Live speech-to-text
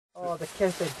Oh, the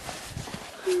kissing.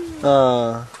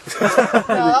 Oh. No,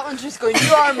 that one's just going,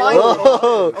 you are mine.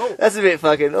 Oh, that's a bit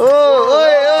fucking.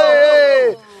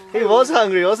 Oh, he was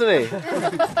hungry, wasn't he?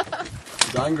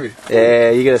 He's angry. Yeah,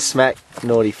 you gotta smack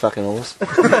naughty fucking horse. Did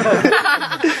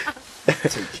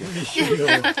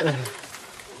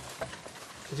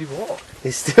he walk?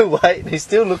 He's still waiting. He's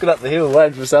still looking up the hill,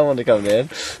 waiting for someone to come down.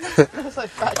 That's like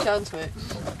fat chance, mate.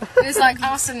 There's like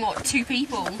us and what, 2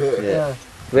 people. Yeah.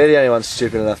 We're the only ones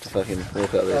stupid enough to fucking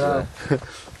walk up there.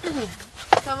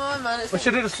 Come on, man. It's We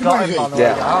should have just got him on the way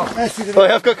Yeah. down. Oh,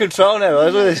 I've got control now,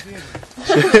 right? Look at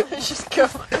this. just go.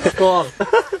 Go on.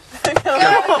 No.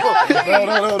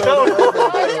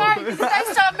 If they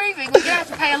start moving, we're going to have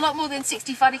to pay a lot more than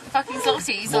 60 fucking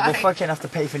zlotys. Well, we'll Like. fucking have to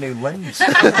pay for new limbs.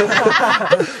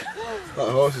 That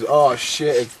horse is. Oh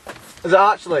shit. Is it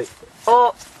actually?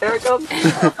 Oh, here it comes.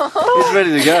 He's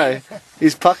ready to go.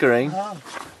 He's puckering.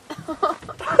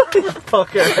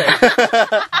 Puckering.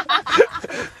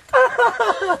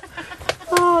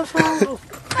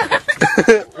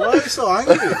 Why are you so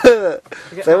angry?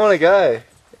 They want to go.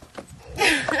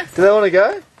 Do they want to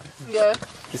go? Yeah.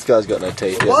 This guy's got no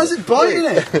teeth. Why is it biting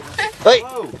it? Wait!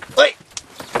 Wait!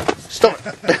 Stop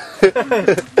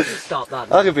it! Stop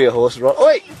that. I could be a horse right.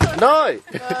 Wait! No!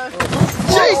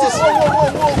 Jesus!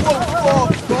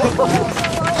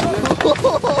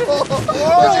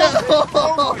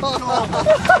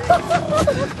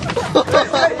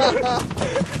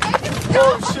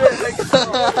 Oh shit!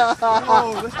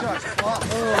 Oh, this guy's flat.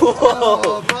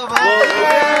 Oh, bravo!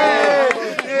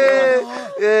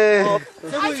 Yeah!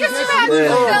 I just remembered it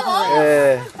fell off.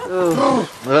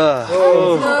 Yeah!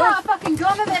 Oh, fucking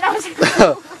gone and then I was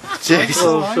Jesus!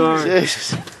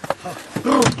 Jesus!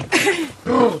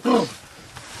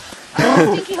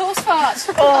 stinky horse farts.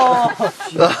 Oh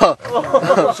my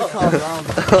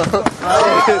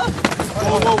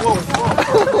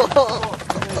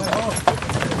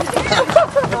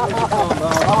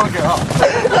god!